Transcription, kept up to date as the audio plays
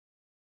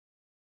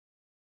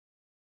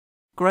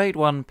Grade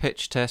 1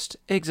 Pitch Test,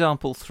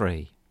 Example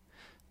 3.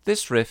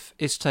 This riff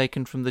is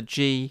taken from the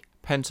G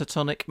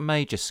pentatonic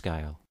major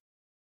scale.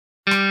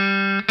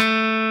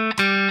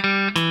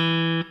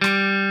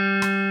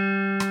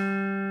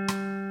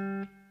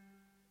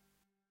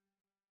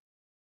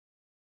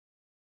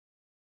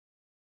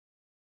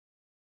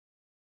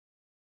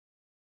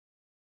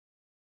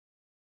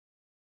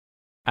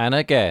 And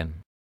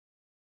again.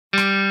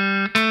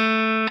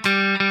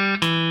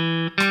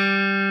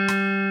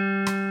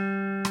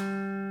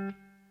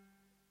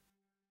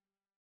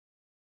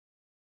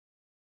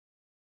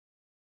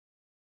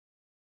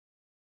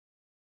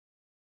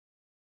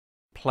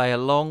 Play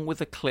along with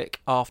the click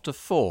after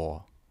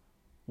 4.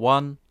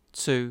 1,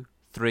 2,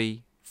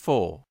 3,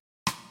 4.